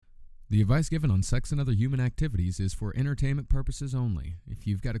The advice given on sex and other human activities is for entertainment purposes only. If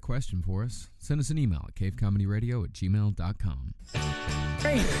you've got a question for us, send us an email at cavecomedyradio@gmail.com.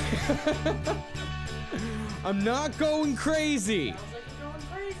 Hey. I'm not going crazy.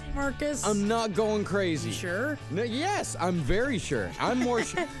 Marcus. I'm not going crazy. You sure? No, yes, I'm very sure. I'm more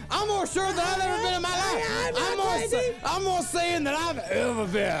sure than I've ever been in my life. I'm more saying than I've ever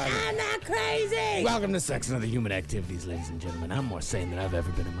been. I'm not crazy. Welcome to Sex and Other Human Activities, ladies and gentlemen. I'm more sane than I've ever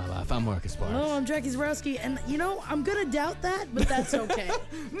been in my life. I'm Marcus Sparks. Oh, I'm Jackie Zabrowski, and I'm gonna doubt that, but that's okay.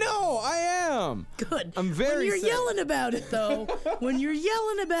 No, I am. Good. I'm very When you're sane. yelling about it, though, when you're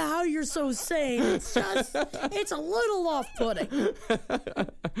yelling about how you're so sane, it's a little off-putting.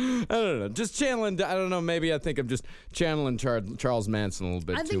 I don't know. Just channeling. I don't know. Maybe I think I'm just channeling Charles Manson a little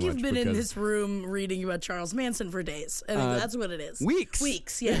bit too much. I think you've been in this room reading about Charles Manson for days. I think that's what it is.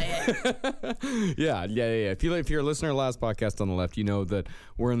 Weeks. Yeah. Yeah. If you're a listener to last podcast on the left, you know that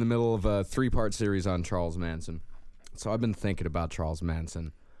we're in the middle of a 3-part series on Charles Manson. So I've been thinking about Charles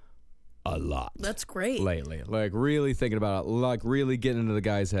Manson a lot. That's great. Lately. Like really thinking about it, like really getting into the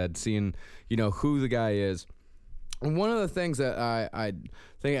guy's head, seeing, who the guy is. And one of the things that I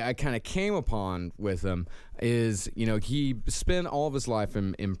think I kind of came upon with him is, he spent all of his life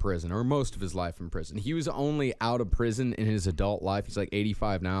in prison, or most of his life in prison. He was only out of prison in his adult life. He's like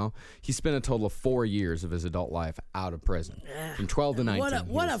 85 now. He spent a total of 4 years of his adult life out of prison, from 12 to 19.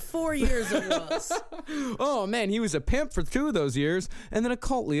 What a 4 years it was. Oh, man, he was a pimp for 2 of those years, and then a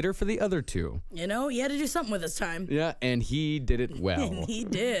cult leader for the other 2. He had to do something with his time. Yeah, and he did it well. And he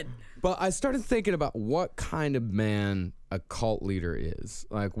did. But I started thinking about what kind of man a cult leader is.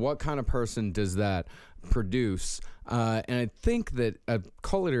 Like, what kind of person does that produce? And I think that a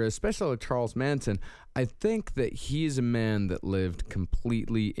cult leader, especially like Charles Manson, I think that he's a man that lived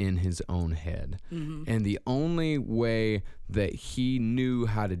completely in his own head. Mm-hmm. And the only way that he knew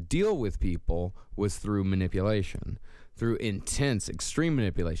how to deal with people was through manipulation. Through intense, extreme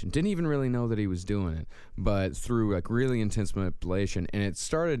manipulation. Didn't even really know that he was doing it, but through like really intense manipulation. And it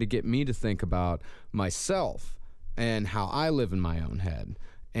started to get me to think about myself and how I live in my own head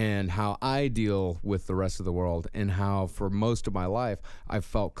and how I deal with the rest of the world, and how for most of my life I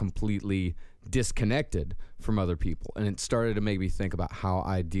felt completely disconnected from other people. And it started to make me think about how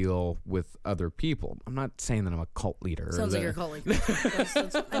I deal with other people. I'm not saying that I'm a cult leader. Sounds like you're a cult leader.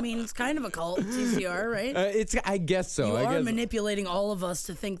 It's kind of a cult, TCR, right? I guess so. You are manipulating all of us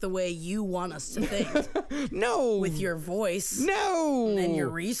to think the way you want us to think. No. With your voice. No. And your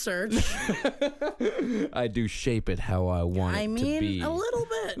research. I do shape it how I want it to be. A little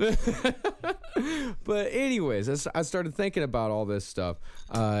bit. But anyways, I started thinking about all this stuff,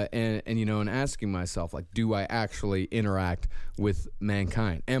 and asking myself, like, do I actually interact with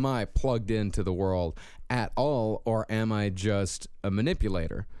mankind? Am I plugged into the world at all, or am I just a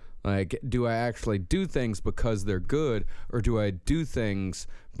manipulator? Like, do I actually do things because they're good, or do I do things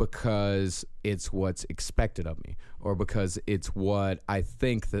because it's what's expected of me, or because it's what I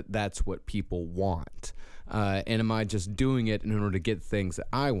think that's what people want? And am I just doing it in order to get things that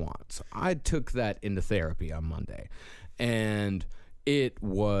I want? So I took that into therapy on Monday, and it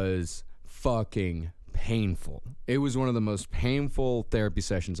was fucking painful. It was one of the most painful therapy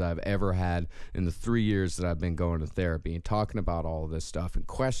sessions I've ever had in the 3 years that I've been going to therapy, and talking about all of this stuff and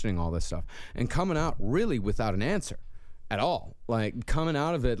questioning all this stuff and coming out really without an answer at all. Like, coming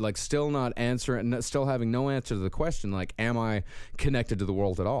out of it, like, still not answering, still having no answer to the question, like, am I connected to the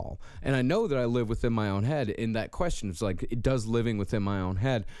world at all? And I know that I live within my own head. In that question, it's like, it does living within my own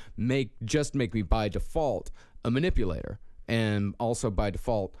head make me by default a manipulator, and also by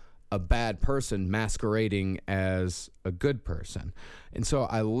default a bad person masquerading as a good person? And so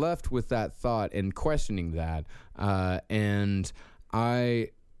I left with that thought and questioning that, and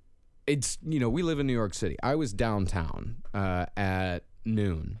we live in New York City. I was downtown at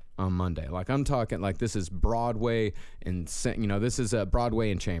noon on Monday. Like, I'm talking, like, this is Broadway and, this is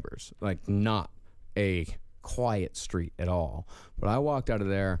Broadway and Chambers. Like, not a quiet street at all. But I walked out of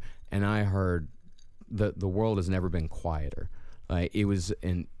there and I heard the world has never been quieter. It was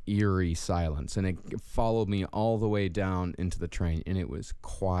an eerie silence, and it followed me all the way down into the train, and it was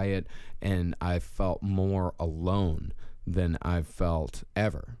quiet, and I felt more alone than I've felt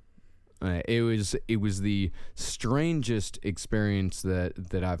ever. It was the strangest experience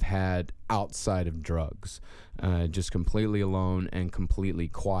that I've had outside of drugs. Just completely alone and completely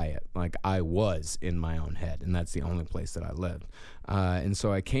quiet. Like, I was in my own head, and that's the only place that I lived. And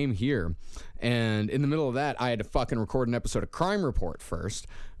so I came here, and in the middle of that, I had to fucking record an episode of Crime Report first.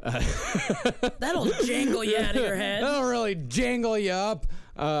 That'll jangle you out of your head. That'll really jangle you up.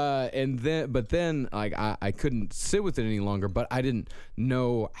 But then like I couldn't sit with it any longer, but I didn't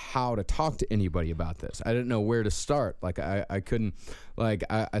know how to talk to anybody about this. I didn't know where to start. Like I couldn't, like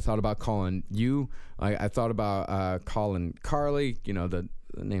I thought about calling you. I thought about calling Carly, you know, the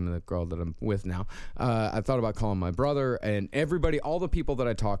name of the girl that I'm with now. I thought about calling my brother and everybody, all the people that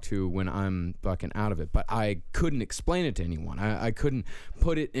I talk to when I'm fucking out of it, but I couldn't explain it to anyone. I couldn't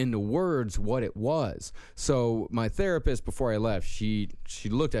put it into words what it was. So my therapist, before I left, she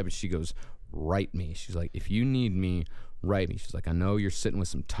looked at me, she goes, write me. She's like, if you need me, write me. She's like, I know you're sitting with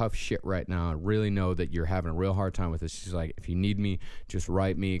some tough shit right now. I really know that you're having a real hard time with this. She's like, if you need me, just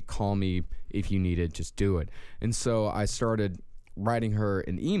write me, call me. If you need it, just do it. And so I started writing her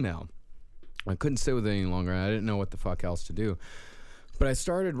an email. I couldn't sit with it any longer. I didn't know what the fuck else to do. But I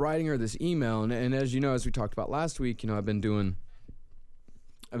started writing her this email, and as you know, as we talked about last week, you know, I've been doing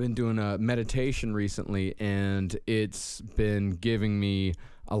a meditation recently, and it's been giving me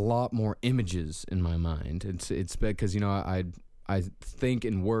a lot more images in my mind. It's because, you know, I think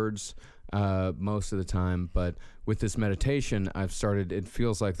in words most of the time, but with this meditation, it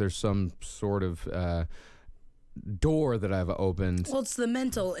feels like there's some sort of door that I've opened. Well, it's the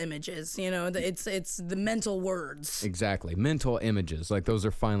mental images, you know, it's the mental words. Exactly. Mental images, like those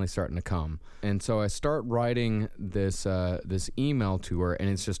are finally starting to come. And so I start writing this email to her, and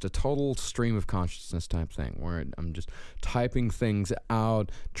it's just a total stream of consciousness type thing where I'm just typing things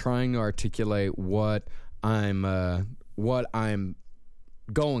out, trying to articulate what I'm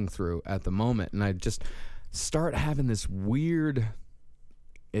going through at the moment. And I just start having this weird,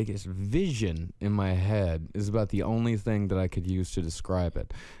 I guess, vision in my head is about the only thing that I could use to describe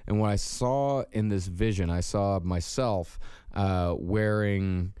it. And what I saw in this vision, I saw myself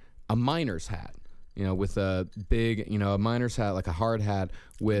wearing a miner's hat, you know, with a big, you know, a miner's hat, like a hard hat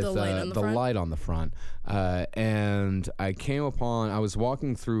with the light on the front. And I was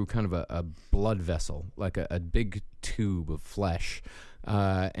walking through kind of a blood vessel, like a big tube of flesh.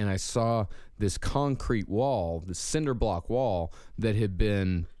 And I saw this concrete wall, this cinder block wall that had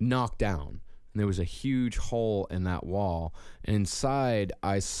been knocked down. And there was a huge hole in that wall. And inside,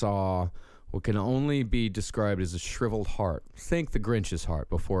 I saw what can only be described as a shriveled heart. Think the Grinch's heart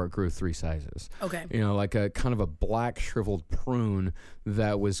before it grew 3 sizes. Okay. You know, like a kind of a black shriveled prune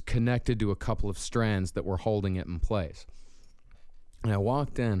that was connected to a couple of strands that were holding it in place. And I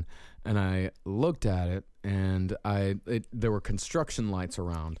walked in and I looked at it, and there were construction lights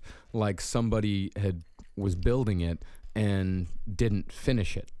around, like somebody was building it and didn't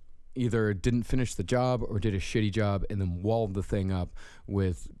finish it. Either didn't finish the job or did a shitty job and then walled the thing up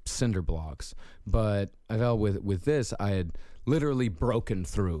with cinder blocks. But I felt with this, I had literally broken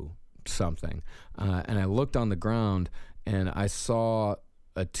through something. And I looked on the ground and I saw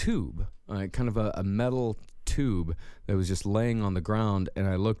a tube, kind of a metal tube that was just laying on the ground, and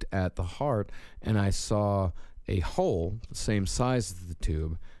I looked at the heart and I saw a hole the same size as the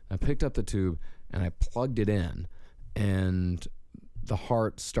tube. I picked up the tube and I plugged it in, and the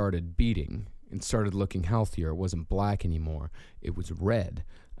heart started beating. It started looking healthier. It wasn't black anymore. It was red.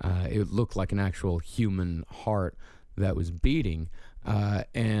 It looked like an actual human heart that was beating.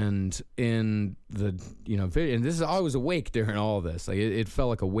 And in the, you know, video, and I was awake during all of this. Like it felt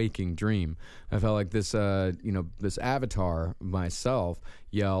like a waking dream. I felt like this, this avatar of myself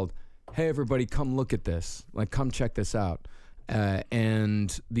yelled, "Hey, everybody, come look at this. Like, come check this out."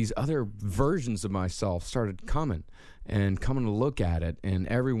 And these other versions of myself started coming to look at it. And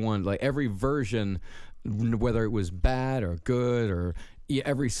everyone, like every version, whether it was bad or good or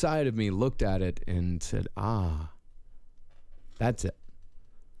every side of me looked at it and said, that's it.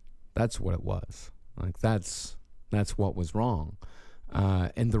 That's what it was. Like that's what was wrong.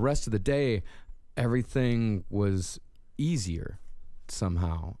 And the rest of the day, everything was easier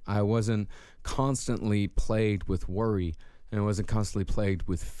somehow. I wasn't constantly plagued with worry, and I wasn't constantly plagued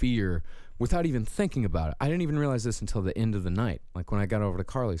with fear without even thinking about it. I didn't even realize this until the end of the night, like when I got over to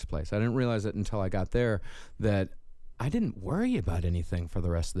Carly's place. I didn't realize it until I got there that I didn't worry about anything for the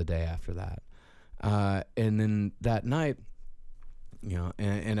rest of the day after that. And then that night, you know,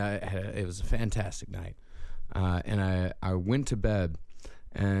 it was a fantastic night. And I went to bed,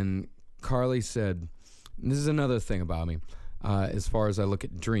 and Carly said, and this is another thing about me, as far as I look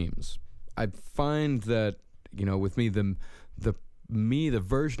at dreams. I find that, you know, with me, the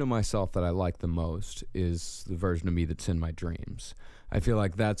version of myself that I like the most is the version of me that's in my dreams. I feel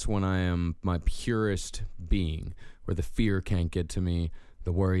like that's when I am my purest being, where the fear can't get to me,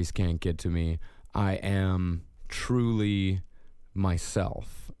 the worries can't get to me. I am truly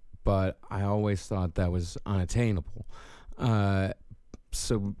myself, but I always thought that was unattainable.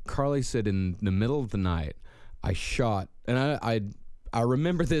 so Carly said in the middle of the night, I shot, and I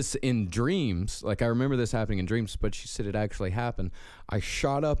remember this in dreams. Like, I remember this happening in dreams, but she said it actually happened. I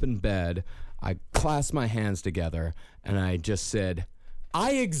shot up in bed, I clasped my hands together, and I just said,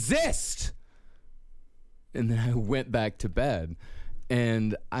 I exist! And then I went back to bed.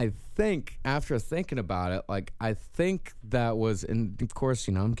 And I think, after thinking about it, like, I think that was, and of course,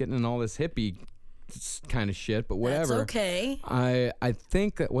 you know, I'm getting in all this hippie kind of shit, but whatever. That's okay. I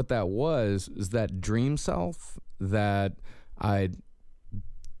think that what that was is that dream self that I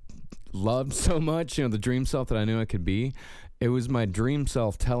loved so much, you know, the dream self that I knew I could be. It was my dream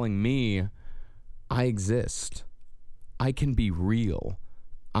self telling me, I exist. I can be real.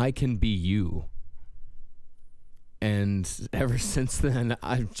 I can be you. And ever since then,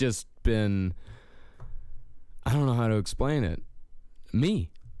 I've just been, I don't know how to explain it. Me.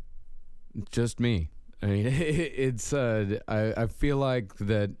 Just me. I mean, it's, I feel like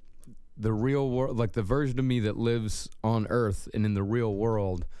that the real world, like the version of me that lives on Earth and in the real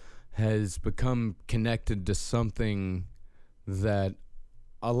world, has become connected to something that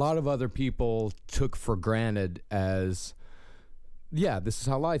a lot of other people took for granted as, yeah, this is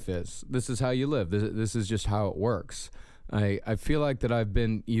how life is. This is how you live. This is just how it works. I feel like that I've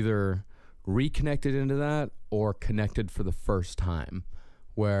been either reconnected into that or connected for the first time,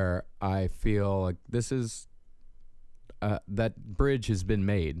 where I feel like this is, that bridge has been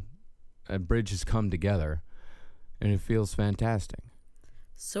made. A bridge has come together, and it feels fantastic.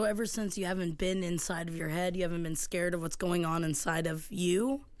 So ever since you haven't been inside of your head, you haven't been scared of what's going on inside of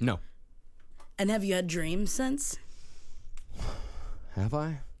you? No. And have you had dreams since? Have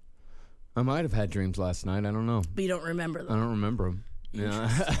I? I might have had dreams last night. I don't know. But you don't remember them? I don't remember them. Yeah,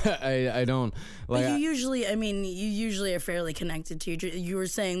 I don't. Like, but you usually are fairly connected to your dream. You were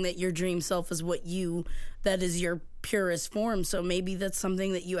saying that your dream self is that is your purest form. So maybe that's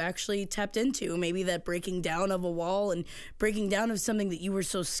something that you actually tapped into. Maybe that breaking down of a wall and breaking down of something that you were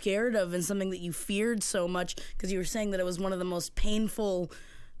so scared of and something that you feared so much, because you were saying that it was one of the most painful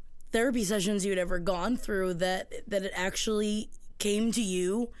therapy sessions you'd ever gone through, that it actually came to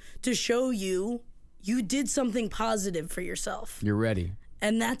you to show you did something positive for yourself. You're ready.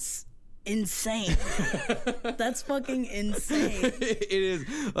 And that's insane. That's fucking insane. It is.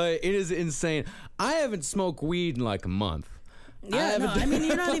 It is insane. I haven't smoked weed in like a month. Yeah, I mean,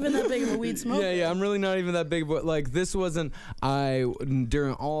 you're not even that big of a weed smoker. Yeah, I'm really not even that big. But like, this wasn't.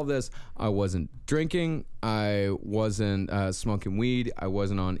 During all of this, I wasn't drinking. I wasn't smoking weed. I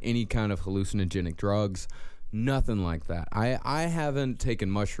wasn't on any kind of hallucinogenic drugs. Nothing like that. I haven't taken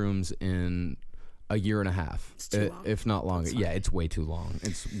mushrooms in a year and a half, it's too long. If not longer. Yeah, it's way too long.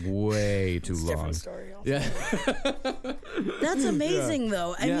 It's way too long. Different story. Also. Yeah, that's amazing,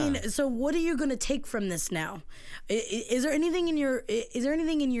 though. I mean, so what are you going to take from this now? Is there anything in your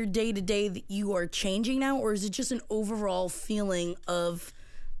day to day that you are changing now, or is it just an overall feeling of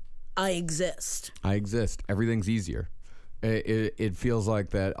I exist? I exist. Everything's easier. It feels like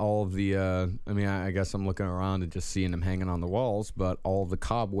that all of the. I mean, I guess I'm looking around and just seeing them hanging on the walls, but all of the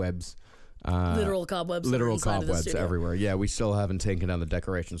cobwebs. Literal cobwebs everywhere. Yeah, we still haven't taken down the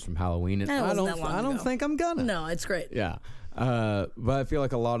decorations from Halloween, and I don't think I'm gonna. No, it's great. Yeah, but I feel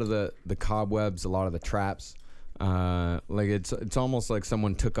like a lot of the cobwebs, a lot of the traps, like it's almost like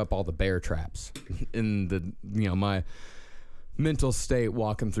someone took up all the bear traps. In the my mental state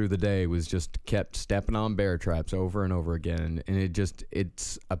walking through the day was just kept stepping on bear traps over and over again, and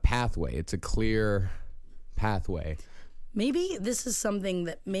it's a pathway. It's a clear pathway. Maybe this is something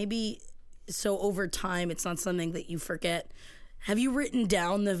that so over time, it's not something that you forget. Have you written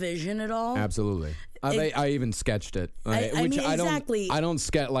down the vision at all? Absolutely. I even sketched it. Exactly. I don't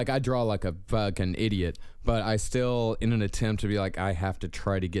sketch, like, I draw like a fucking idiot, but I still, in an attempt to be like, I have to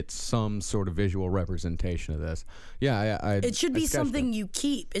try to get some sort of visual representation of this. Yeah, it should be something you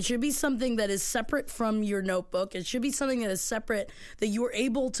keep. It should be something that is separate from your notebook. It should be something that is separate, that you are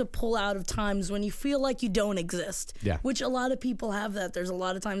able to pull out of times when you feel like you don't exist. Yeah. Which a lot of people have that. There's a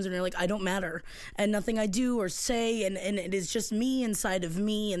lot of times when you're like, I don't matter, and nothing I do or say, and it is just me inside of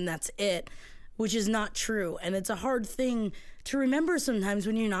me, and that's it. Which is not true. And it's a hard thing to remember sometimes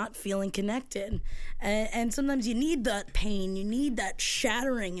when you're not feeling connected. And sometimes you need that pain, you need that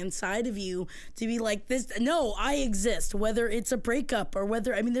shattering inside of you to be like, this, no, I exist, whether it's a breakup or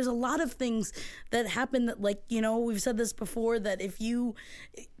whether, I mean, there's a lot of things that happen that, like, we've said this before, that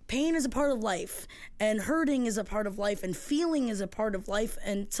pain is a part of life, and hurting is a part of life, and feeling is a part of life,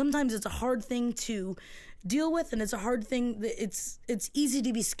 and sometimes it's a hard thing to deal with, and it's a hard thing that it's easy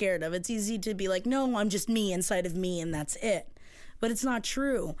to be scared of. It's easy to be like, no, I'm just me inside of me, and that's it. But it's not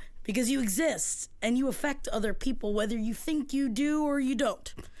true. because you exist and you affect other people, whether you think you do or you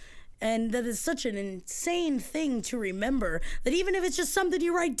don't. And that is such an insane thing to remember, that even if it's just something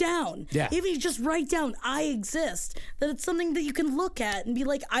you write down, even if you just write down, I exist, that it's something that you can look at and be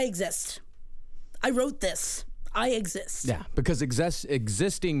like, I exist. I wrote this. I exist. Yeah, because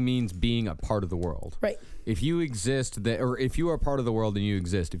existing means being a part of the world. Right. If you exist, or if you are part of the world, then you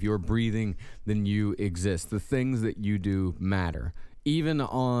exist. If you are breathing, then you exist. The things that you do matter. Even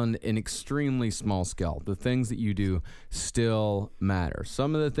on an extremely small scale, the things that you do still matter.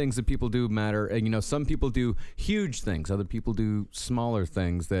 Some of the things that people do matter. And, some people do huge things. Other people do smaller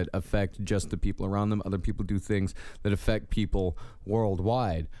things that affect just the people around them. Other people do things that affect people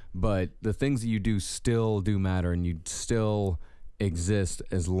worldwide. But the things that you do still do matter, and you still exist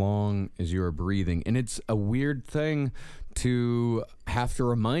as long as you're breathing. And it's a weird thing to have to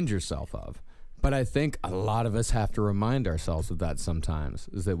remind yourself of. But I think a lot of us have to remind ourselves of that sometimes,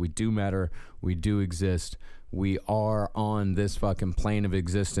 is that we do matter, we do exist, we are on this fucking plane of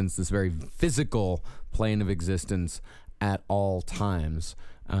existence, this very physical plane of existence at all times.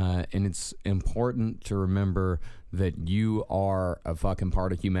 And it's important to remember that you are a fucking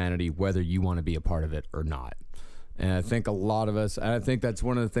part of humanity, whether you want to be a part of it or not. And I think a lot of us, I think that's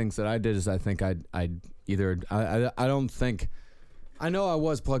one of the things that I did, is I think I don't think... I know I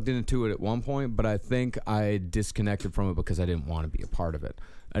was plugged into it at one point, but I think I disconnected from it because I didn't want to be a part of it.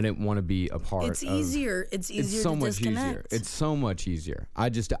 I didn't want to be a part of it. It's easier so to much disconnect. easier. It's so much easier. I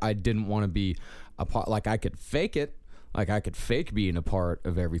didn't want to be a part. Like, I could fake it. Like, I could fake being a part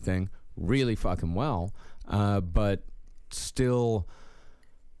of everything really fucking well. But still,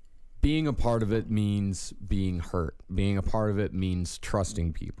 being a part of it means being hurt. Being a part of it means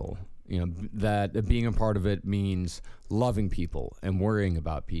trusting people. That being a part of it means loving people and worrying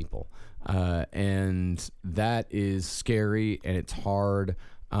about people. And that is scary, and it's hard,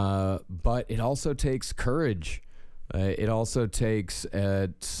 but it also takes courage. It also takes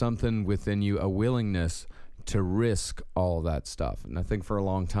something within you, a willingness to risk all that stuff. And I think for a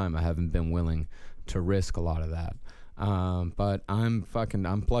long time I haven't been willing to risk a lot of that. But I'm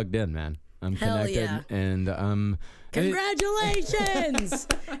plugged in, man. I'm connected, and congratulations!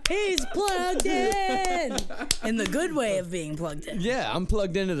 He's plugged in the good way of being plugged in. Yeah, I'm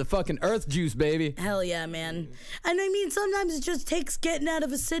plugged into the fucking earth juice, baby. Hell yeah, man. And I mean, sometimes it just takes getting out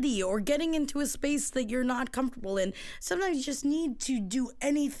of a city or getting into a space that you're not comfortable in. Sometimes you just need to do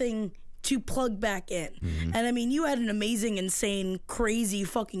anything to plug back in. Mm-hmm. And I mean, you had an amazing, insane, crazy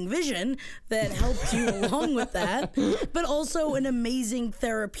fucking vision that helped you along with that, but also an amazing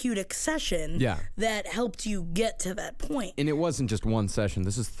therapeutic session that helped you get to that point. And it wasn't just one session.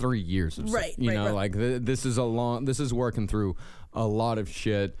 This is 3 years of like this is working through a lot of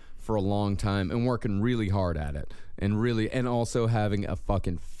shit for a long time and working really hard at it, and also having a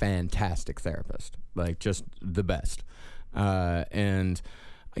fucking fantastic therapist, like just the best. And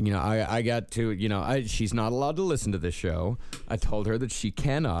I got to, she's not allowed to listen to this show. I told her that she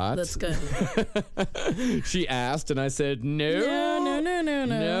cannot. That's good. She asked, and I said,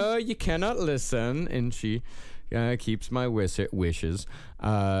 no, you cannot listen. And she keeps my wishes.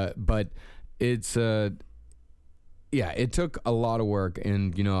 But it's, it took a lot of work.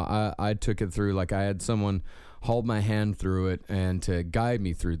 And, I took it through, like I had someone hold my hand through it and to guide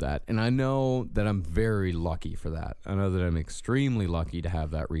me through that. And I know that I'm very lucky for that. I know that I'm extremely lucky to have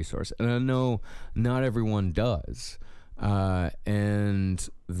that resource. And I know not everyone does. And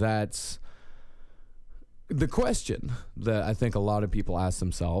that's the question that I think a lot of people ask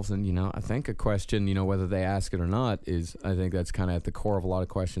themselves. And, I think a question, whether they ask it or not, is, I think that's kind of at the core of a lot of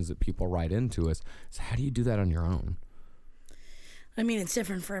questions that people write into us. Is how do you do that on your own? I mean, it's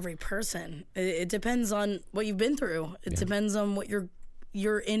different for every person. It depends on what you've been through. It depends on what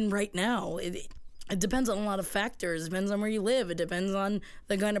you're in right now. It depends on a lot of factors. It depends on where you live. It depends on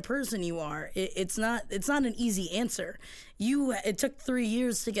the kind of person you are. It's not an easy answer. It took 3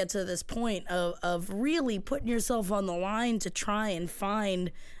 years to get to this point of really putting yourself on the line to try and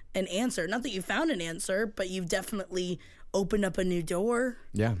find an answer. Not that you found an answer, but you've definitely opened up a new door.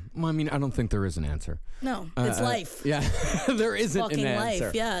 Yeah. Well, I mean, I don't think there is an answer. No, it's life. Yeah. There isn't fucking an answer.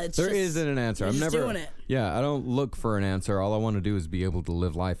 Life. Yeah, there isn't an answer. I'm never doing it. Yeah, I don't look for an answer. All I want to do is be able to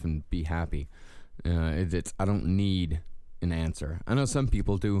live life and be happy. I don't need an answer. I know some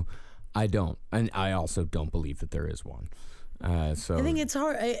people do. I don't. And I also don't believe that there is one. So I think it's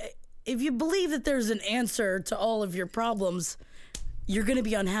hard. If you believe that there's an answer to all of your problems, you're going to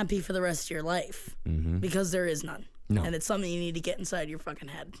be unhappy for the rest of your life because there is none. No. And it's something you need to get inside your fucking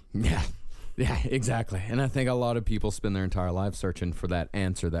head. Yeah. Yeah, exactly. And I think a lot of people spend their entire life searching for that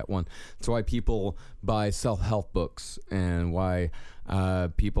answer, that one. That's why people buy self-help books and why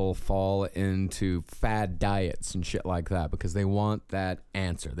people fall into fad diets and shit like that, because they want that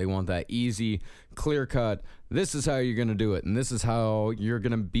answer. They want that easy, clear-cut, this is how you're going to do it, and this is how you're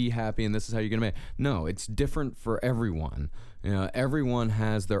going to be happy, and this is how you're going to make it. No, it's different for everyone. You know, everyone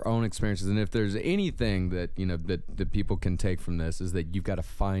has their own experiences, and if there's anything that, you know, that people can take from this, is that you've got to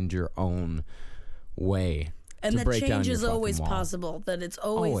find your own way. And that change is always wall. possible. That it's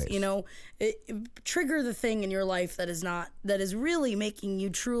always. You know, trigger the thing in your life that is really making you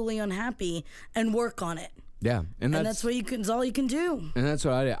truly unhappy, and work on it. Yeah, and that's what you can. It's all you can do. And that's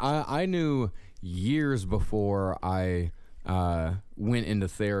what I did. I knew years before I went into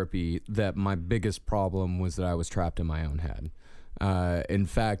therapy that my biggest problem was that I was trapped in my own head. In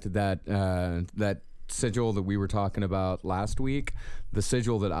fact, that sigil that we were talking about last week, the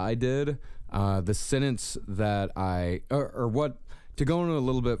sigil that I did, the sentence that to go into a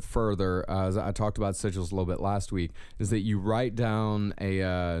little bit further, as I talked about sigils a little bit last week, is that you write down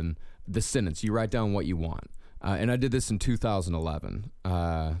the sentence. You write down what you want. And I did this in 2011.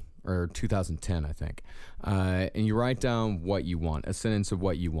 Or 2010, I think. And you write down what you want, a sentence of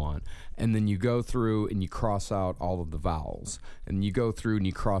what you want. And then you go through and you cross out all of the vowels. And you go through and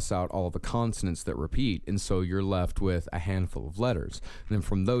you cross out all of the consonants that repeat. And so you're left with a handful of letters. And then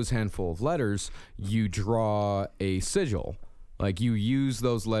from those handful of letters, you draw a sigil. Like, you use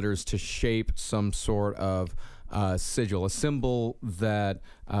those letters to shape some sort of sigil, a symbol that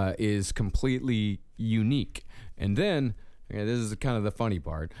is completely unique. And then, okay, this is kind of the funny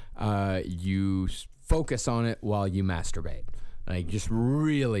part. You focus on it while you masturbate. Like, just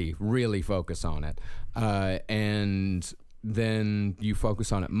really, really focus on it. And then you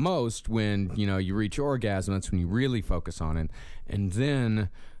focus on it most when, you know, you reach orgasm. That's when you really focus on it. And then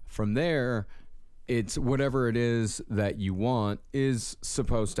from there, it's whatever it is that you want is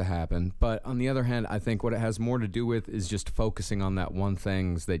supposed to happen. But on the other hand, I think what it has more to do with is just focusing on that one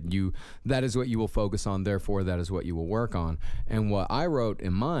thing that is what you will focus on. Therefore, that is what you will work on. And what I wrote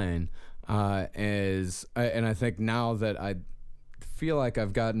in mine is, and I think now that I feel like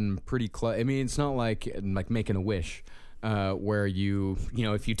I've gotten pretty close. I mean, it's not like making a wish. Where you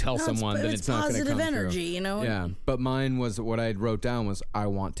know, if you tell someone, then it's not going to come positive energy, true. You know? Yeah. But mine was, what I wrote down was, I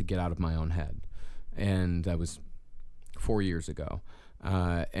want to get out of my own head. And that was 4 years ago.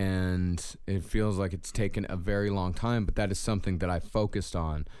 And it feels like it's taken a very long time, but that is something that I focused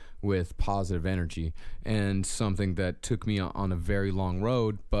on with positive energy, and something that took me on a very long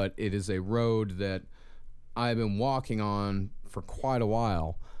road, but it is a road that I've been walking on for quite a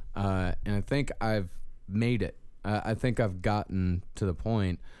while. And I think I've made it. I think I've gotten to the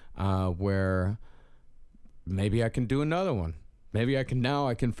point where maybe I can do another one. Maybe I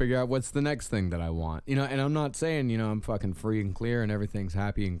can figure out what's the next thing that I want. You know, and I'm not saying, you know, I'm fucking free and clear and everything's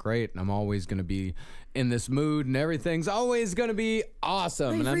happy and great and I'm always going to be in this mood and everything's always going to be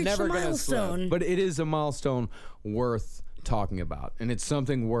awesome and I'm never going to slip. But it is a milestone worth talking about, and it's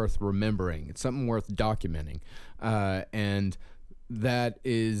something worth remembering. It's something worth documenting. And that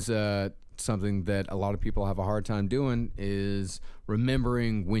is something that a lot of people have a hard time doing, is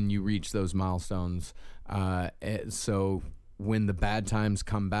remembering when you reach those milestones. So when the bad times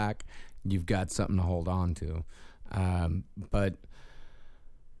come back, you've got something to hold on to. But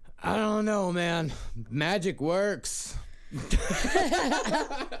I don't know, man. Magic works.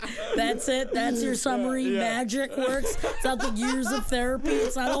 That's it. That's your summary. Yeah. Magic works. It's not the years of therapy.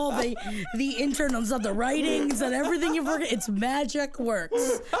 It's not all the internal. It's not the writings and everything you've worked. It's magic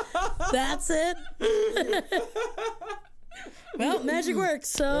works. That's it. Well, magic works,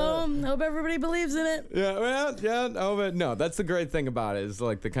 so hope everybody believes in it. Yeah, well, yeah. Oh, but no, that's the great thing about it, is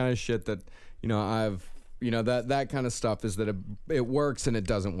like the kind of shit that, you know, that kind of stuff is that it works and it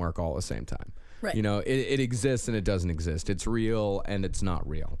doesn't work all at the same time. Right. You know, it exists and it doesn't exist. It's real and it's not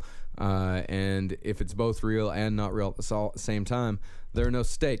real. And if it's both real and not real at the same time, there are no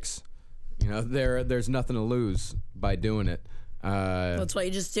stakes. You know, there's nothing to lose by doing it. That's why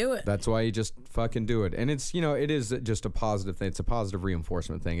you just do it. That's why you just fucking do it. And it's, you know, it is just a positive thing. It's a positive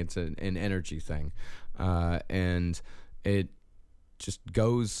reinforcement thing. It's an energy thing. And it just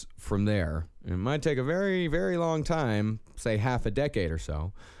goes from there. It might take a very, very long time, say half a decade or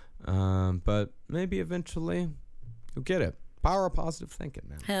so. But maybe eventually you'll get it. Power of positive thinking,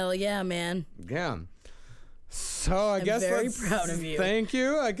 man. Hell yeah, man. Yeah. So I guess very proud of you. Thank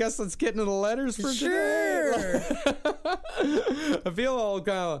you. I guess let's get into the letters for today. I feel all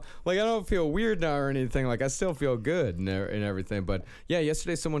kind of like, I don't feel weird now or anything. Like, I still feel good and everything. But yeah,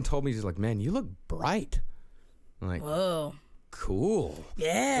 yesterday someone told me, he's like, man, you look bright. I'm like, whoa. Cool.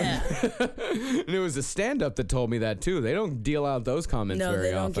 Yeah. And it was a stand-up that told me that too. They don't deal out those comments No, very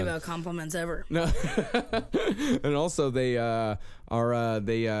they don't often. give out compliments ever. No. And also they how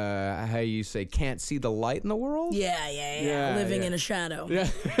you say, can't see the light in the world? Yeah. Living in a shadow. Yeah.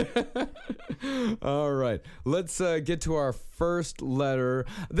 All right. Let's get to our first letter.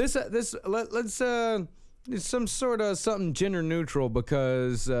 Let's it's some sort of something gender neutral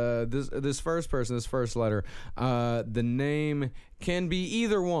because this first letter, the name can be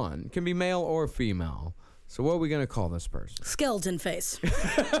either one, can be male or female. So what are we gonna call this person? Skeleton face. It's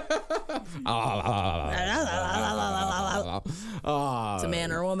a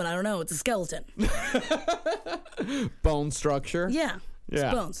man or a woman, I don't know. It's a skeleton. Bone structure. Yeah. It's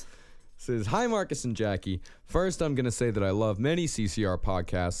bones. Says, hi, Marcus and Jackie. First, I'm going to say that I love many CCR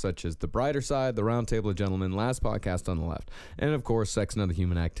podcasts, such as The Brighter Side, The Roundtable of Gentlemen, Last Podcast on the Left, and, of course, Sex and Other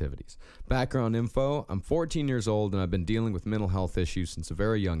Human Activities. Background info, I'm 14 years old, and I've been dealing with mental health issues since a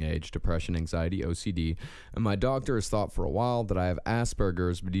very young age, depression, anxiety, OCD, and my doctor has thought for a while that I have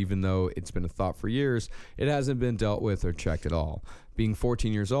Asperger's, but even though it's been a thought for years, it hasn't been dealt with or checked at all. Being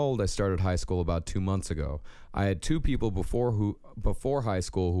 14 years old, I started high school about 2 months ago. I had two people before high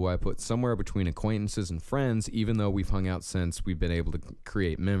school who I put somewhere between acquaintances and friends, even though we've hung out since we've been able to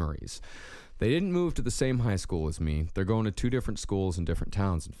create memories. They didn't move to the same high school as me. They're going to 2 different schools in different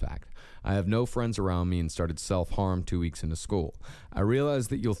towns, in fact. I have no friends around me and started self-harm 2 weeks into school. I realize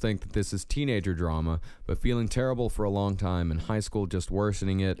that you'll think that this is teenager drama, but feeling terrible for a long time and high school just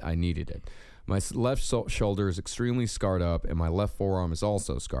worsening it, I needed it. My left shoulder is extremely scarred up, and my left forearm is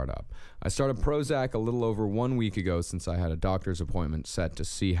also scarred up. I started Prozac a little over 1 week ago since I had a doctor's appointment set to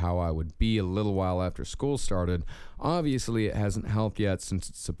see how I would be a little while after school started. Obviously, it hasn't helped yet since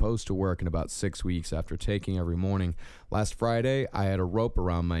it's supposed to work in about 6 weeks after taking every morning. Last Friday, I had a rope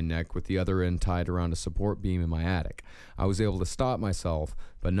around my neck with the other end tied around a support beam in my attic. I was able to stop myself,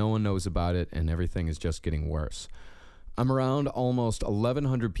 but no one knows about it, and everything is just getting worse. I'm around almost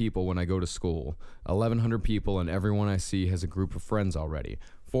 1,100 people when I go to school. 1,100 people, and everyone I see has a group of friends already.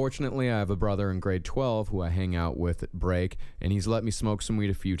 Fortunately, I have a brother in grade 12 who I hang out with at break, and he's let me smoke some weed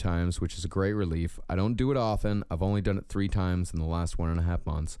a few times, which is a great relief. I don't do it often. I've only done it 3 times in the last 1.5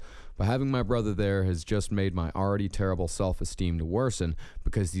 months. But having my brother there has just made my already terrible self-esteem to worsen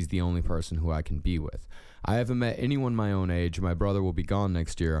because he's the only person who I can be with. I haven't met anyone my own age. My brother will be gone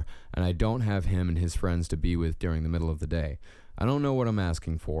next year, and I don't have him and his friends to be with during the middle of the day. I don't know what I'm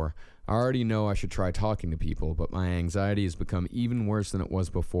asking for. I already know I should try talking to people, but my anxiety has become even worse than it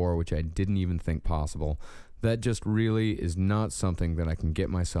was before, which I didn't even think possible. That just really is not something that I can get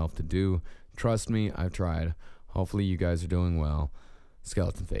myself to do. Trust me, I've tried. Hopefully you guys are doing well.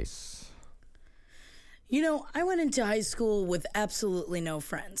 Skeleton face. You know, I went into high school with absolutely no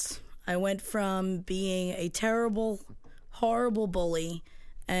friends. I went from being a terrible, horrible bully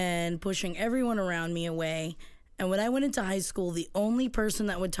and pushing everyone around me away. And when I went into high school, the only person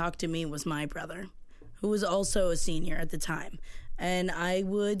that would talk to me was my brother, who was also a senior at the time. And I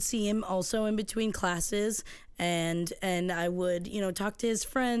would see him also in between classes, and I would, talk to his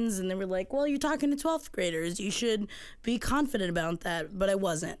friends, and they were like, well, you're talking to 12th graders. You should be confident about that. But I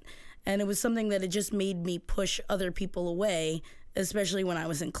wasn't. And it was something that it just made me push other people away, especially when I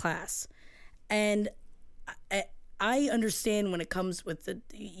was in class. And I understand when it comes with the,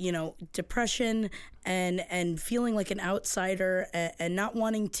 depression and feeling like an outsider and not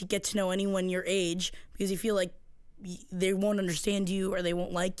wanting to get to know anyone your age because you feel like they won't understand you or they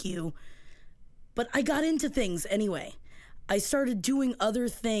won't like you. But I got into things anyway. I started doing other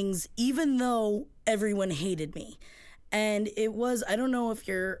things even though everyone hated me. And it was, I don't know if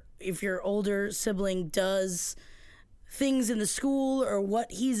your older sibling does things in the school or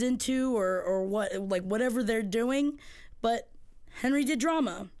what he's into or what, like whatever they're doing, but Henry did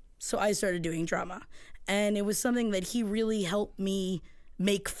drama, so I started doing drama, and it was something that he really helped me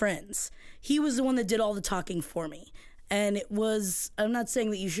make friends. He was the one that did all the talking for me, and it was, I'm not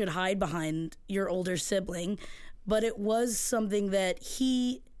saying that you should hide behind your older sibling, but it was something that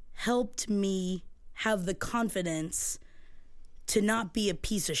he helped me have the confidence to not be a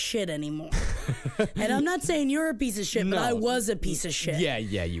piece of shit anymore. And I'm not saying you're a piece of shit, but I was a piece of shit. Yeah,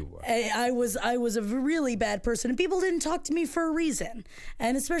 you were. I was a really bad person, and people didn't talk to me for a reason.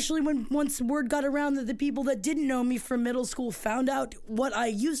 And especially when once word got around that the people that didn't know me from middle school found out what I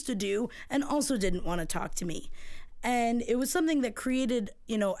used to do and also didn't want to talk to me. And it was something that created,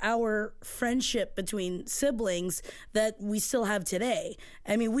 our friendship between siblings that we still have today.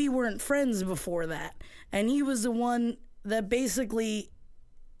 I mean, we weren't friends before that. And he was the one that basically,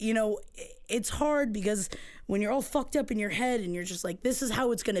 it's hard because when you're all fucked up in your head and you're just like, this is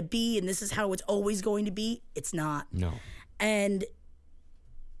how it's going to be and this is how it's always going to be, it's not. No. And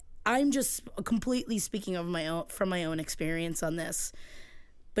I'm just completely speaking of from my own experience on this.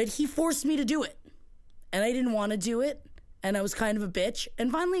 But he forced me to do it. And I didn't want to do it. And I was kind of a bitch.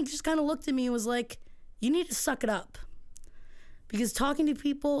 And finally he just kind of looked at me and was like, you need to suck it up. Because talking to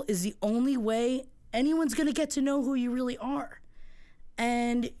people is the only way anyone's going to get to know who you really are.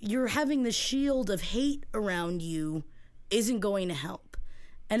 And you're having the shield of hate around you isn't going to help.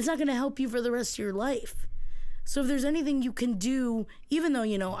 And it's not going to help you for the rest of your life. So if there's anything you can do, even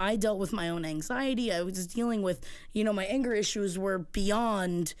though, I dealt with my own anxiety, I was dealing with, my anger issues were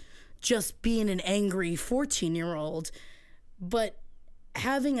beyond just being an angry 14-year-old. But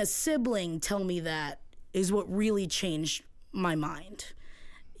having a sibling tell me that is what really changed my mind.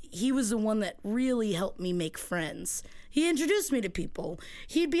 He was the one that really helped me make friends. He introduced me to people.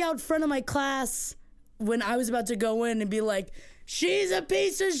 He'd be out front of my class when I was about to go in and be like, she's a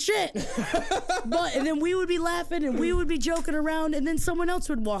piece of shit. And then we would be laughing and we would be joking around, and then someone else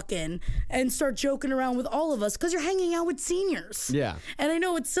would walk in and start joking around with all of us because you're hanging out with seniors. Yeah. And I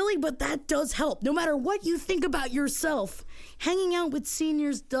know it's silly, but that does help. No matter what you think about yourself, hanging out with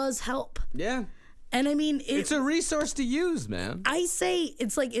seniors does help. Yeah. And I mean, it's a resource to use, man. I say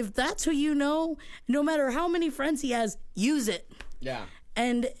it's like, if that's who you know, no matter how many friends he has, use it. Yeah.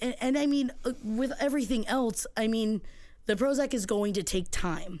 And I mean, with everything else, I mean, the Prozac is going to take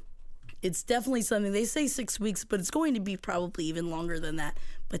time. It's definitely something, they say 6 weeks, but it's going to be probably even longer than that.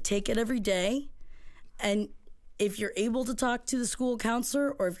 But take it every day. And if you're able to talk to the school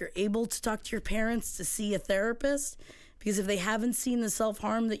counselor, or if you're able to talk to your parents to see a therapist, because if they haven't seen the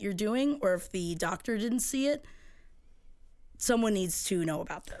self-harm that you're doing, or if the doctor didn't see it, someone needs to know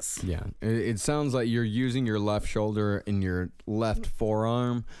about this. Yeah. It sounds like you're using your left shoulder and your left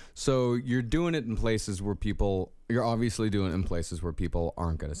forearm. So you're doing it in places where you're obviously doing it in places where people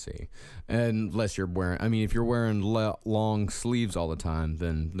aren't going to see. Unless you're if you're wearing long sleeves all the time,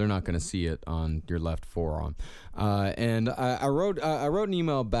 then they're not going to see it on your left forearm. And I wrote an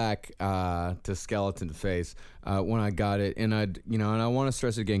email back to Skeleton Face when I got it, and and I want to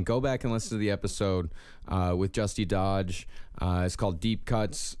stress it again. Go back and listen to the episode with Justy Dodge. It's called Deep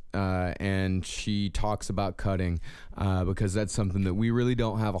Cuts, and she talks about cutting because that's something that we really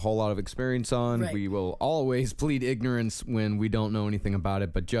don't have a whole lot of experience on. Right. We will always plead ignorance when we don't know anything about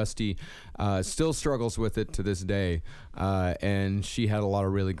it, but Justy still struggles with it to this day, and she had a lot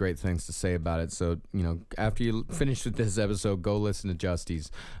of really great things to say about it. So, after you finish with this episode, go listen to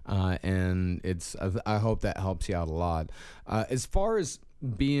Justy's, and I hope that helps you out a lot. As far as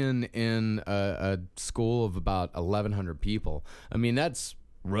being in a school of about 1,100 people, I mean, that's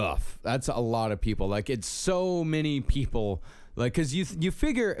rough. That's a lot of people. Like, it's so many people. Like, because you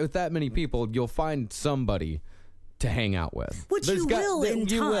figure with that many people, you'll find somebody to hang out with. Which you will in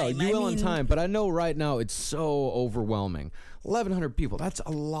time. You will in time. But I know right now it's so overwhelming. 1,100 people. That's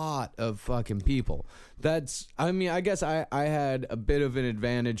a lot of fucking people. I guess I had a bit of an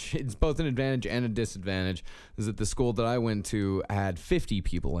advantage. It's both an advantage and a disadvantage. Is that the school that I went to had 50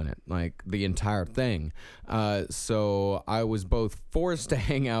 people in it, like the entire thing. So I was both forced to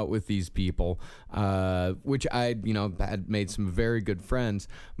hang out with these people, which I, had made some very good friends,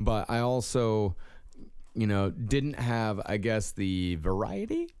 but I also, didn't have, I guess, the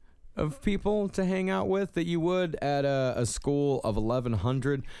variety of people to hang out with that you would at a school of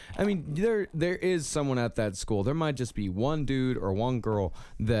 1,100. I mean, there is someone at that school. There might just be one dude or one girl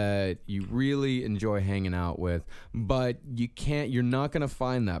that you really enjoy hanging out with, but you're not going to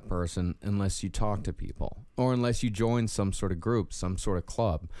find that person unless you talk to people or unless you join some sort of group, some sort of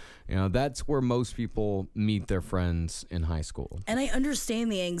club. That's where most people meet their friends in high school. And I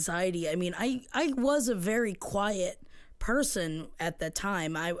understand the anxiety. I mean, I was a very quiet person at that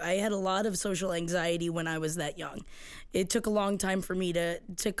time. I had a lot of social anxiety when I was that young. It took a long time for me to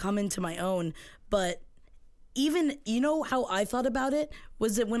come into my own, but even, how I thought about it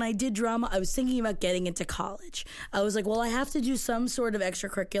was that when I did drama, I was thinking about getting into college. I was like, well, I have to do some sort of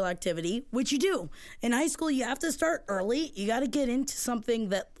extracurricular activity, which you do. In high school, you have to start early. You got to get into something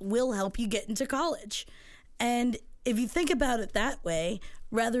that will help you get into college. And if you think about it that way,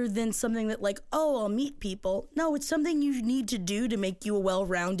 rather than something that like, oh, I'll meet people. No, it's something you need to do to make you a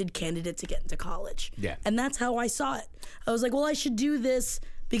well-rounded candidate to get into college. Yeah. And that's how I saw it. I was like, well, I should do this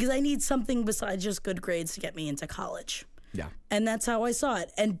because I need something besides just good grades to get me into college. Yeah. And that's how I saw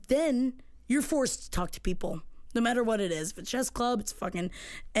it. And then you're forced to talk to people, no matter what it is. If it's chess club, it's fucking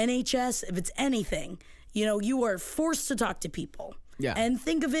NHS, if it's anything, you are forced to talk to people. Yeah. And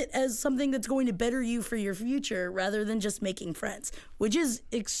think of it as something that's going to better you for your future rather than just making friends, which is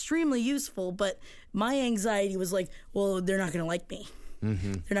extremely useful. But my anxiety was like, well, they're not going to like me.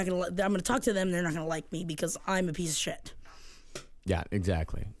 Mm-hmm. I'm going to talk to them. They're not going to like me because I'm a piece of shit. Yeah,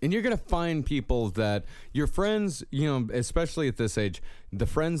 exactly. And you're going to find people that your friends, especially at this age, the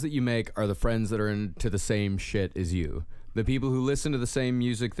friends that you make are the friends that are into the same shit as you. The people who listen to the same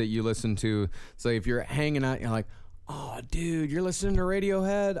music that you listen to. So if you're hanging out, you're like, oh, dude, you're listening to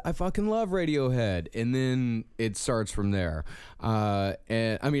Radiohead? I fucking love Radiohead. And then it starts from there.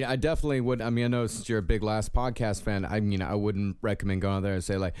 And I mean, I definitely would. I mean, I know since you're a big Last Podcast fan, I wouldn't recommend going there and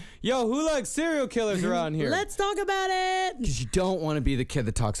say like, yo, who likes serial killers around here? Let's talk about it. Because you don't want to be the kid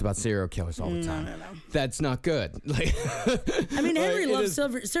that talks about serial killers all the time. No. That's not good. Like, I mean, Henry loves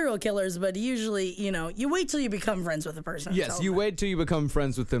serial killers, but usually, you wait till you become friends with a person. Yes, you wait till you become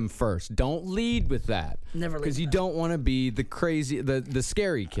friends with them first. Don't lead with that. Never lead. Because you don't want to be the crazy, the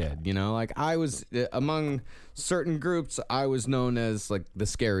scary kid. Like I was among certain groups, I was known as like the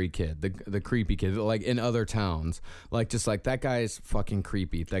scary kid, the creepy kid, like in other towns, like just like that guy's fucking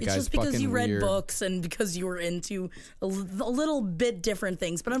creepy. That guy's just because fucking you read weird. books and because you were into a little bit different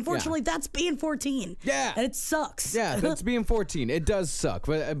things. But unfortunately, that's being 14. Yeah, and it sucks. Yeah, that's being 14. It does suck,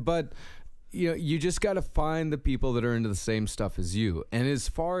 but you just got to find the people that are into the same stuff as you. And as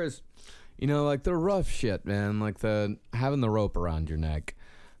far as like the rough shit, man, like the having the rope around your neck,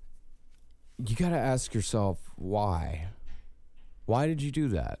 you got to ask yourself why. Why did you do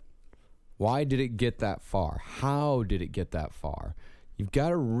that? Why did it get that far? How did it get that far? You've got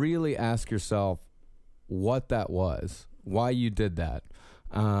to really ask yourself what that was, why you did that,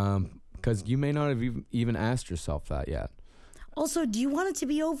 because you may not have even asked yourself that yet. Also, do you want it to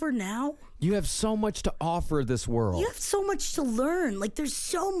be over now? You have so much to offer this world. You have so much to learn. Like, there's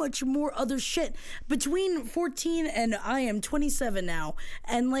so much more other shit. Between 14 and I am 27 now.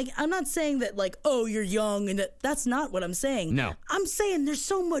 And, like, I'm not saying that, like, oh, you're young. And that's not what I'm saying. No. I'm saying there's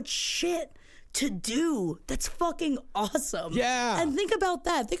so much shit to do that's fucking awesome. Yeah. And think about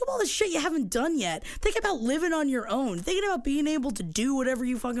that. Think about all the shit you haven't done yet. Think about living on your own. Thinking about being able to do whatever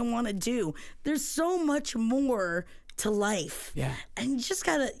you fucking want to do. There's so much more to life. Yeah. And you just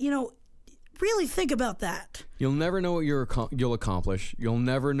gotta, really think about that. You'll never know what you'll accomplish. You'll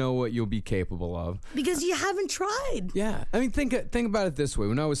never know what you'll be capable of. Because you haven't tried. Yeah. I mean, think about it this way.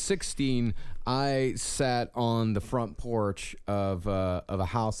 When I was 16, I sat on the front porch of a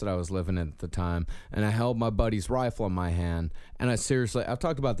house that I was living in at the time, and I held my buddy's rifle in my hand, and I've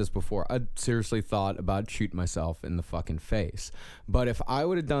talked about this before, I seriously thought about shooting myself in the fucking face. But if I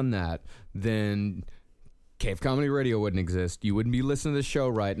would have done that, then Cave Comedy Radio wouldn't exist. You wouldn't be listening to the show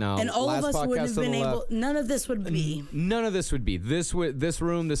right now. And all of us wouldn't have been able. None of this would be. None of this would be. This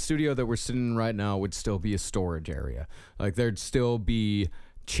room, this studio that we're sitting in right now, would still be a storage area. Like there'd still be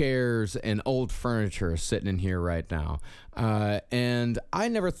chairs and old furniture sitting in here right now. And I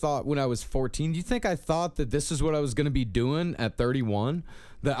never thought when I was 14. Do you think I thought that this is what I was going to be doing at 31?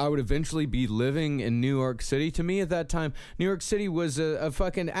 That I would eventually be living in New York City? To me at that time, New York City was a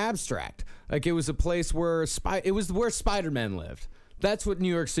fucking abstract. Like it was a place where it was where Spider-Man lived. That's what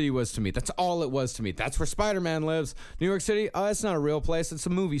New York City was to me. That's all it was to me. That's where Spider-Man lives. New York City, oh, that's not a real place. It's a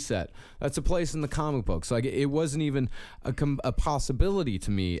movie set. That's a place in the comic books. Like it wasn't even a possibility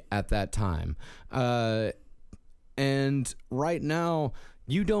to me at that time. And right now,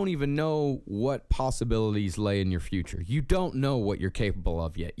 you don't even know what possibilities lay in your future. You don't know what you're capable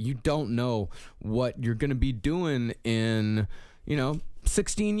of yet. You don't know what you're going to be doing in,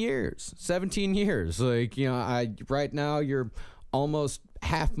 16 years, 17 years. Like, right now you're almost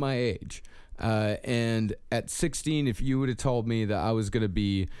half my age. And at 16, if you would have told me that I was going to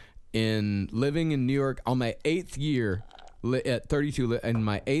be living in New York on my 8th year, at 32, in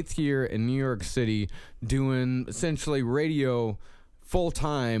my 8th year in New York City, doing essentially radio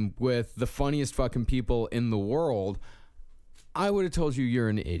full-time with the funniest fucking people in the world, I would have told you you're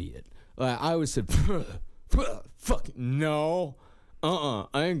an idiot. I would have said, fuck, no. I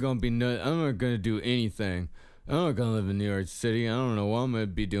ain't gonna be I'm not gonna do anything. I'm not gonna live in New York City. I don't know what I'm gonna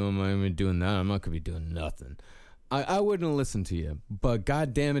be doing. I'm gonna be doing that. I'm not gonna be doing nothing. I wouldn't listen to you, but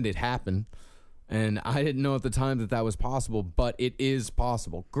god damn it, it happened. And I didn't know at the time that was possible, but it is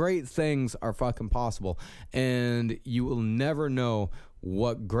possible. Great things are fucking possible. And you will never know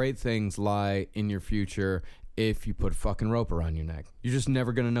what great things lie in your future if you put a fucking rope around your neck. You're just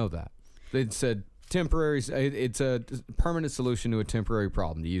never going to know that. It's a permanent solution to a temporary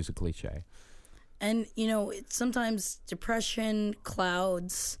problem, to use a cliche. And, it's sometimes depression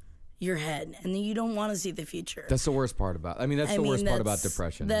clouds your head, and then you don't want to see the future. That's the worst part about. That's the worst part about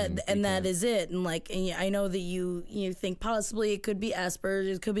depression. That is it. And I know that you think possibly it could be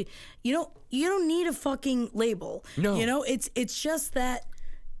Asperger's. It could be. You don't need a fucking label. No. It's just that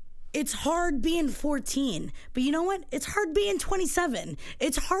it's hard being 14, but you know what? It's hard being 27.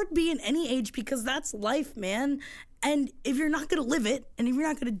 It's hard being any age because that's life, man. And if you're not going to live it, and if you're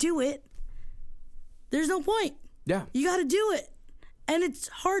not going to do it, there's no point. Yeah. You got to do it. And it's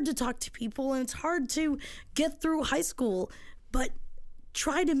hard to talk to people, and it's hard to get through high school, but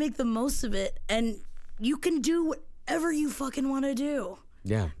try to make the most of it, and you can do whatever you fucking want to do.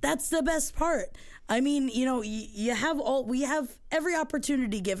 Yeah. That's the best part. I mean, you know, we have every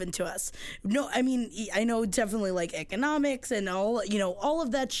opportunity given to us. No, I mean, I know definitely like economics and all, you know, all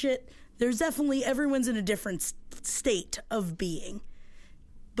of that shit. There's definitely, everyone's in a different state of being.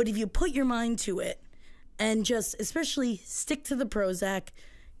 But if you put your mind to it and just especially stick to the Prozac,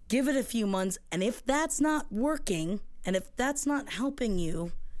 give it a few months, and if that's not working and if that's not helping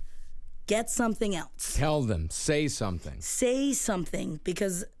you, get something else. Tell them. Say something. Say something,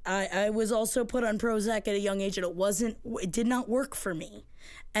 because I was also put on Prozac at a young age, and it did not work for me.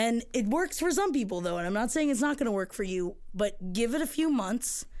 And it works for some people, though, and I'm not saying it's not going to work for you, but give it a few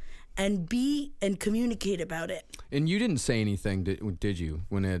months and communicate about it. And you didn't say anything, did you,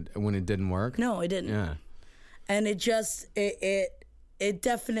 when it didn't work? No, I didn't. Yeah. And it just it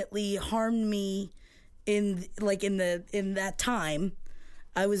definitely harmed me in that time.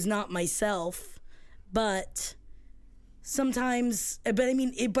 I was not myself, but sometimes,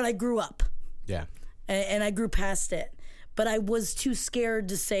 but I grew up. Yeah. And I grew past it. But I was too scared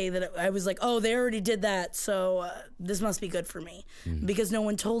to say that. I was like, oh, they already did that, so this must be good for me. Mm-hmm. Because no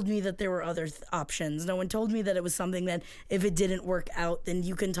one told me that there were other options. No one told me that it was something that if it didn't work out, then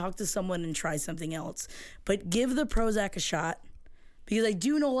you can talk to someone and try something else. But give the Prozac a shot. Because I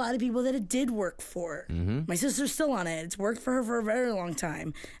do know a lot of people that it did work for. Mm-hmm. My sister's still on it. It's worked for her for a very long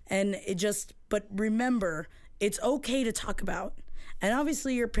time. And but remember, it's okay to talk about. And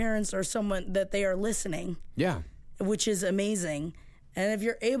obviously your parents are someone that they are listening. Yeah. Which is amazing. And if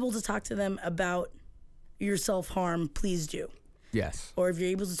you're able to talk to them about your self-harm, please do. Yes. Or if you're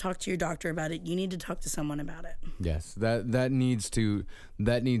able to talk to your doctor about it, you need to talk to someone about it. Yes. That needs to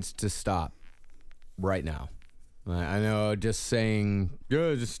stop right now. I know, just saying,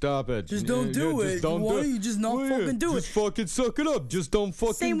 yeah, just stop it. Just don't do it. Why don't you just not fucking do it? Just fucking suck it up. Just don't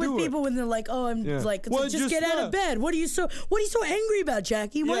fucking do it. Same with people when they're like, oh, I'm like, just get out of bed. What are you so angry about,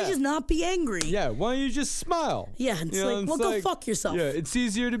 Jackie? Why don't you just not be angry? Yeah, why don't you just smile? Yeah, it's like, well, go fuck yourself. Yeah, it's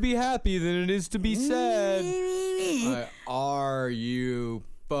easier to be happy than it is to be sad. Are you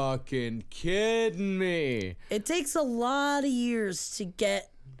fucking kidding me? It takes a lot of years to get.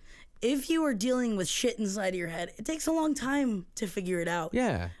 If you are dealing with shit inside of your head, it takes a long time to figure it out.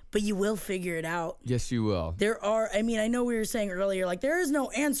 Yeah. But you will figure it out. Yes, you will. I know we were saying earlier, like, there is no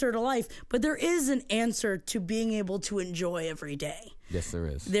answer to life, but there is an answer to being able to enjoy every day. Yes, there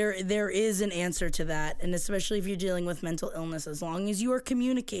is. There is an answer to that, and especially if you're dealing with mental illness, as long as you are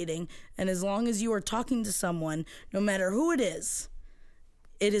communicating and as long as you are talking to someone, no matter who it is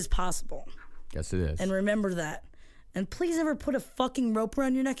possible. Yes, it is. And remember that. And please never put a fucking rope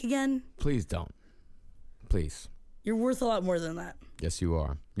around your neck again. Please don't. Please. You're worth a lot more than that. Yes, you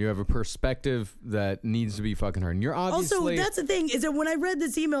are. You have a perspective that needs to be fucking heard. And you're obviously... Also, that's the thing, is that when I read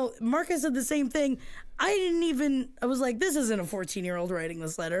this email, Marcus said the same thing. I was like, this isn't a 14-year-old writing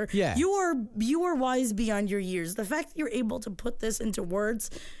this letter. Yeah. You are wise beyond your years. The fact that you're able to put this into words...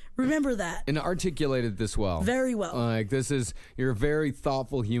 Remember that. And articulated this well. Very well. You're a very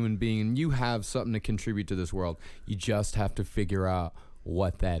thoughtful human being, and you have something to contribute to this world. You just have to figure out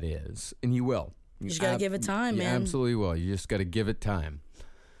what that is. And you will. You just got to give it time, man. You absolutely will. You just got to give it time.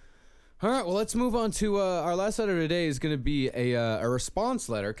 All right, well, let's move on to our last letter today is going to be a response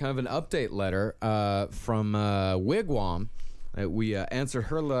letter, kind of an update letter from Wigwam. We answered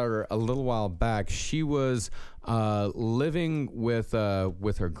her letter a little while back. She was living with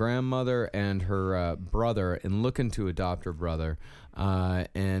her grandmother and her brother and looking to adopt her brother.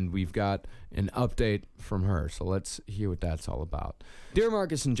 And we've got an update from her. So let's hear what that's all about. Dear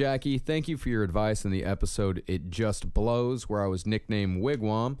Marcus and Jackie, thank you for your advice in the episode It Just Blows, where I was nicknamed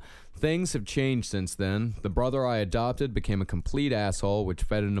Wigwam. Things have changed since then. The brother I adopted became a complete asshole, which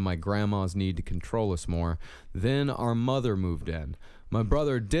fed into my grandma's need to control us more. Then our mother moved in. My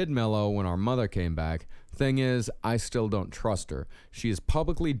brother did mellow when our mother came back. Thing is, I still don't trust her. She has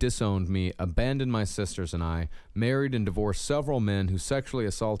publicly disowned me, abandoned my sisters and I, married and divorced several men who sexually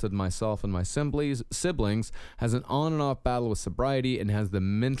assaulted myself and my siblings, has an on and off battle with sobriety, and has the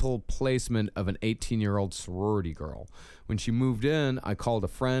mental placement of an 18-year-old sorority girl. When she moved in, I called a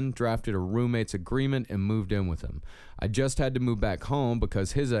friend, drafted a roommate's agreement, and moved in with him. I just had to move back home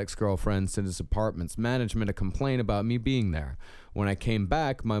because his ex-girlfriend sent his apartment's management a complaint about me being there. When I came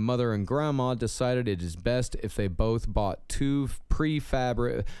back, my mother and grandma decided it is best if they both bought two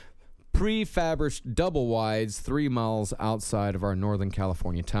prefabricated prefabricated double wides 3 miles outside of our Northern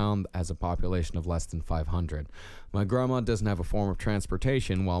California town has a population of less than 500. My grandma doesn't have a form of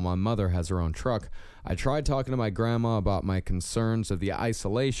transportation while my mother has her own truck. I tried talking to my grandma about my concerns of the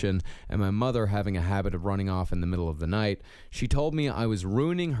isolation and my mother having a habit of running off in the middle of the night. She told me I was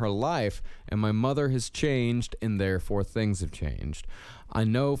ruining her life and my mother has changed and therefore things have changed. I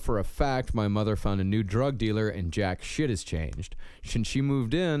know for a fact my mother found a new drug dealer and jack shit has changed. Since she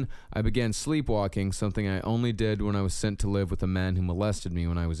moved in, I began sleepwalking, something I only did when I was sent to live with a man who molested me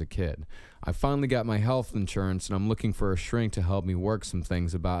when I was a kid. I finally got my health insurance and I'm looking for a shrink to help me work some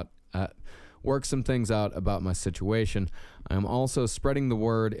things out about my situation. I am also spreading the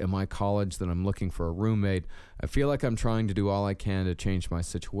word in my college that I'm looking for a roommate. I feel like I'm trying to do all I can to change my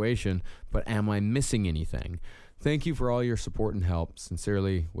situation, but am I missing anything? Thank you for all your support and help.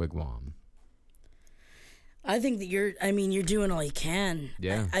 Sincerely, Wigwam. I think that you're doing all you can.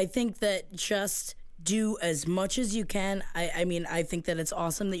 Yeah. I think that just do as much as you can. I think that it's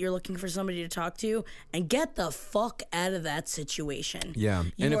awesome that you're looking for somebody to talk to and get the fuck out of that situation. Yeah.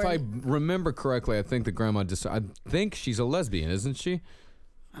 And if I remember correctly, I think I think she's a lesbian, isn't she?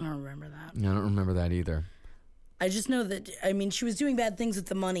 I don't remember that. I don't remember that either. I just know that, she was doing bad things with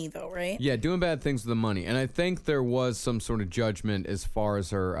the money, though, right? Yeah, doing bad things with the money. And I think there was some sort of judgment as far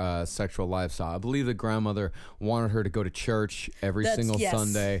as her sexual lifestyle. I believe the grandmother wanted her to go to church every single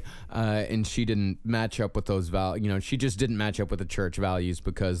Sunday, and she didn't match up with those values. She just didn't match up with the church values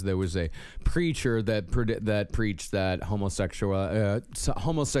because there was a preacher that preached that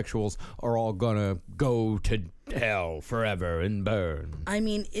homosexuals are all gonna go to hell forever and burn.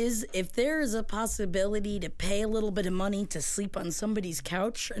 If there is a possibility to pay a little bit of money to sleep on somebody's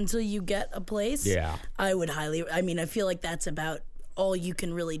couch until you get a place, I would I feel like that's about all you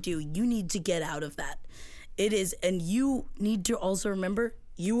can really do. You need to get out of that. It is, and you need to also remember,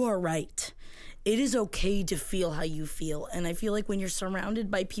 you are right. It is okay to feel how you feel. And I feel like when you're surrounded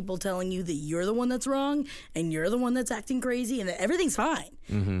by people telling you that you're the one that's wrong and you're the one that's acting crazy and that everything's fine,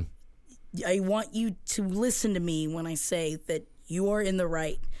 mm-hmm. I want you to listen to me when I say that you are in the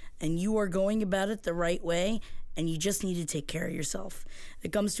right and you are going about it the right way, and you just need to take care of yourself. There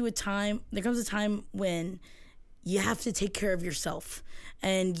comes a time when you have to take care of yourself,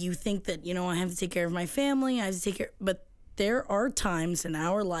 and you think that, I have to take care of my family, but there are times in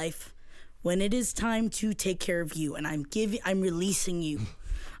our life when it is time to take care of you, and I'm releasing you.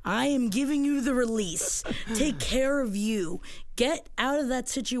 I am giving you the release. Take care of you. Get out of that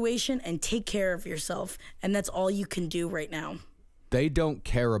situation and take care of yourself. And that's all you can do right now. They don't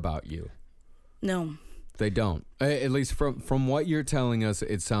care about you. No. They don't. At least from what you're telling us,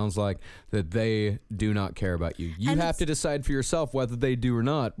 it sounds like that they do not care about you. You have to decide for yourself whether they do or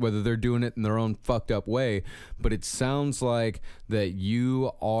not, whether they're doing it in their own fucked up way. But it sounds like that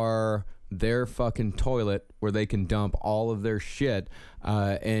you are their fucking toilet where they can dump all of their shit,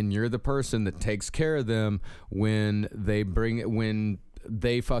 and you're the person that takes care of them when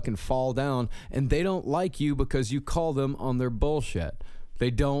they fucking fall down, and they don't like you because you call them on their bullshit.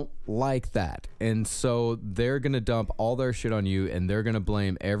 They don't like that, and so they're gonna dump all their shit on you, and they're gonna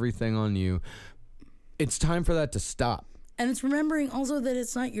blame everything on you. It's time for that to stop. And it's remembering also that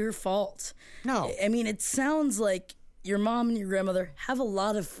it's not your fault. No. It sounds like your mom and your grandmother have a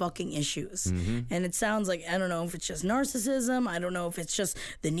lot of fucking issues. Mm-hmm. And it sounds like, I don't know if it's just narcissism. I don't know if it's just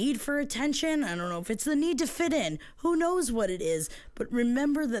the need for attention. I don't know if it's the need to fit in. Who knows what it is? But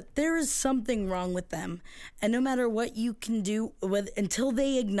remember that there is something wrong with them. And no matter what you can do, until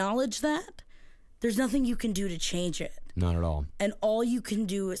they acknowledge that, there's nothing you can do to change it. Not at all. And all you can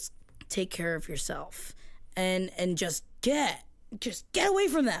do is take care of yourself and just get away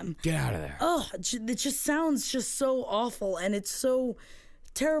from them. Get out of there. Oh, it just sounds just so awful, and it's so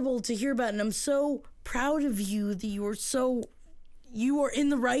terrible to hear about. And I'm so proud of you that you are in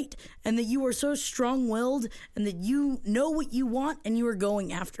the right, and that you are so strong-willed, and that you know what you want and you are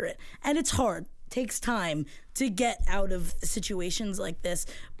going after it. And it's hard. It takes time to get out of situations like this,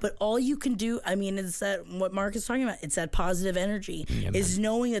 but all you can do, is that what Mark is talking about. It's that positive energy, is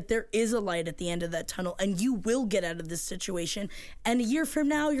knowing that there is a light at the end of that tunnel, and you will get out of this situation. And a year from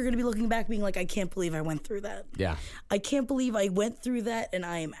now, you're going to be looking back being like, I can't believe I went through that. Yeah. I can't believe I went through that, and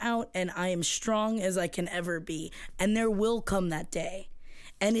I am out, and I am strong as I can ever be. And there will come that day.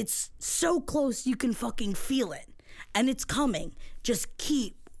 And it's so close you can fucking feel it. And it's coming. Just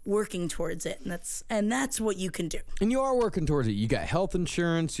keep working towards it, and that's what you can do. And you are working towards it. You got health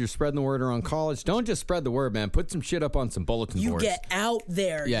insurance. You're spreading the word around college. Don't just spread the word, man. Put some shit up on some bulletin boards. You get out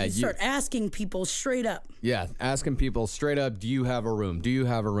there. Yeah, you start asking people straight up. Yeah, asking people straight up, do you have a room? Do you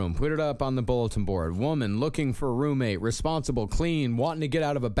have a room? Put it up on the bulletin board. Woman looking for a roommate, responsible, clean, wanting to get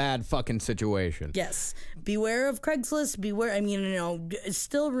out of a bad fucking situation. Yes. Beware of Craigslist. Beware. I mean,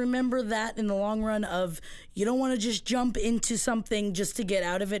 still remember that in the long run of you don't want to just jump into something just to get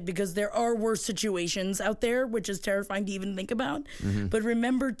out of it, because there are worse situations out there, which is terrifying to even think about. But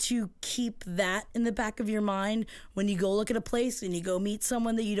remember to keep that in the back of your mind when you go look at a place and you go meet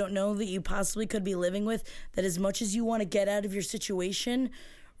someone that you don't know that you possibly could be living with, that as much as you want to get out of your situation,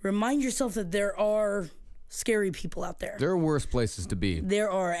 remind yourself that there are scary people out there. There are worse places to be. There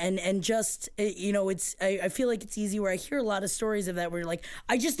are, and just, it's, I feel like it's easy where I hear a lot of stories of that where you're like,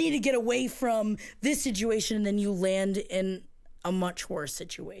 I just need to get away from this situation, and then you land in a much worse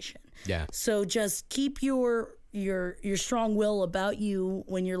situation. Yeah. So just keep your strong will about you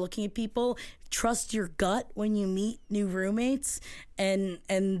when you're looking at people. Trust your gut when you meet new roommates, and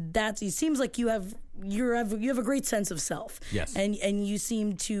that's, it seems like you have a great sense of self. Yes. And you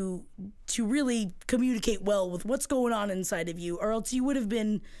seem to really communicate well with what's going on inside of you, or else you would have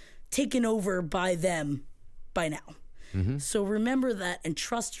been taken over by them by now. So remember that and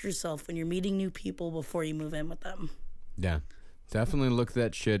trust yourself when you're meeting new people before you move in with them. Yeah. Definitely look at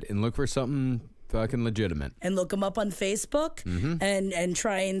that shit and look for something fucking legitimate. And look them up on Facebook and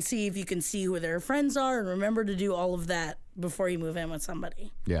try and see if you can see who their friends are, and remember to do all of that before you move in with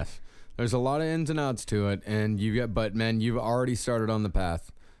somebody. Yes. There's a lot of ins and outs to it, and but man, you've already started on the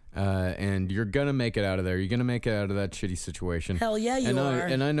path, and you're gonna make it out of there. You're gonna make it out of that shitty situation. Hell yeah, you are.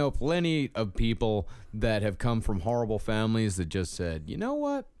 And I know plenty of people that have come from horrible families that just said, you know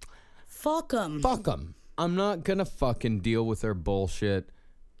what? Fuck them. Fuck them. I'm not gonna fucking deal with their bullshit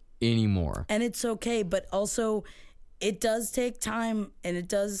anymore. And it's okay, but also it does take time, and it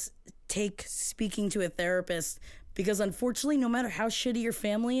does take speaking to a therapist, because unfortunately, no matter how shitty your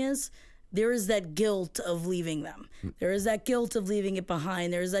family is, there is that guilt of leaving them. There is that guilt of leaving it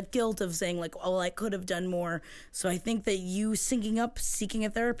behind. There is that guilt of saying, like, oh, I could have done more. So I think that you syncing up, seeking a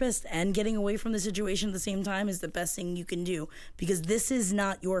therapist, and getting away from the situation at the same time is the best thing you can do, because this is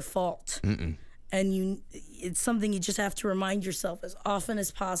not your fault. And it's something you just have to remind yourself as often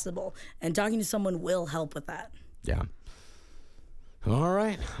as possible. And talking to someone will help with that. Yeah. All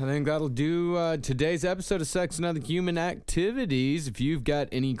right. I think that'll do today's episode of Sex and Other Human Activities. If you've got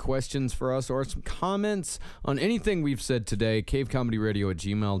any questions for us or some comments on anything we've said today,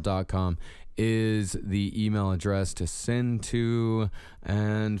 cavecomedyradio@gmail.com is the email address to send to.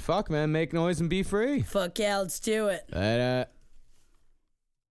 And fuck, man, make noise and be free. Fuck yeah, let's do it.